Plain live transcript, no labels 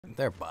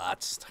They're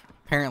bots.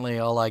 Apparently,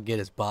 all I get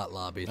is bot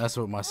lobbies. That's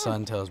what my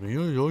son tells me.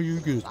 Oh, all you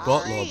get is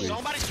bot lobbies.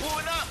 Somebody's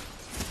pulling up.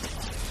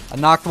 I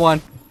knocked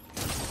one.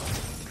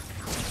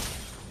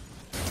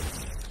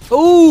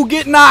 Ooh,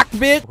 get knocked,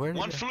 bitch.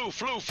 One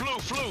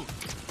flew.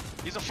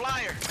 He's a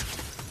flyer.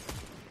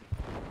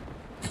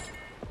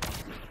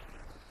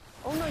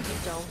 Oh no, you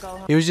don't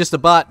go. He was just a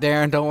bot,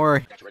 Darren. Don't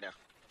worry. Got you right now.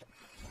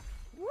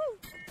 Woo.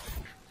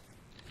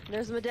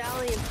 There's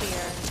medallions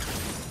here.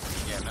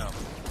 Yeah, no.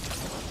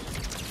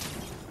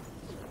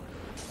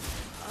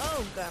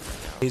 Oh god,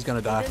 no. He's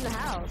gonna die. He's in the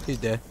house. He's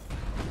dead.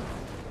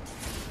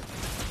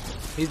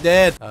 He's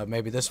dead.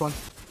 Maybe this one.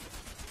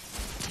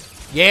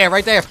 Yeah,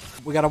 right there.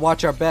 We gotta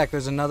watch our back.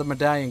 There's another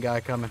medallion guy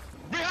coming.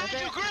 Behind you,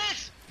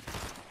 Grizz!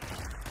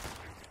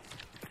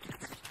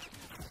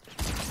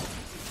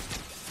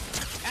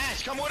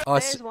 Ash, come with Oh,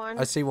 There's one.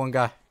 I see one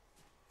guy.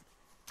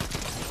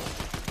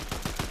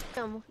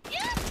 Yeah.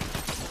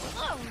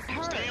 Oh,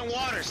 Stay in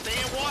water. Stay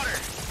in water.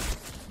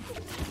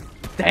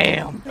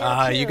 Damn.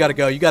 You gotta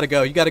go. You gotta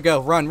go. You gotta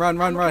go. Run, run,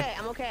 run, run.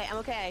 I'm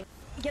okay.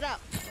 Get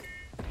up.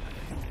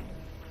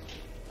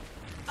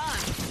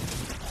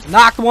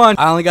 Knocked one.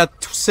 I only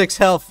got 6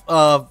 health.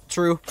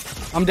 True.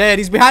 I'm dead.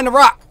 He's behind the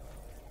rock.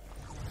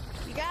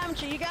 You got him,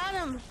 True. You got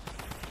him.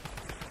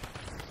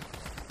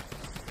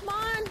 Come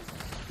on.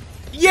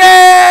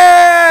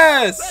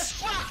 Yes! Let's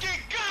fucking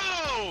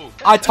go!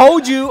 I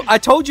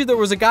told you there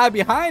was a guy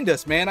behind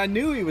us, man. I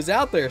knew he was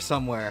out there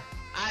somewhere.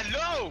 I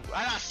know.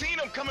 I seen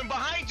him coming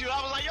behind you.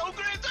 I was like, yo,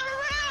 Grizz, turn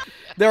around.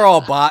 They're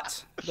all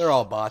bots. They're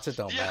all bots. It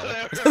don't Yeah,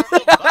 matter. they're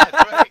all bots,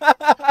 right?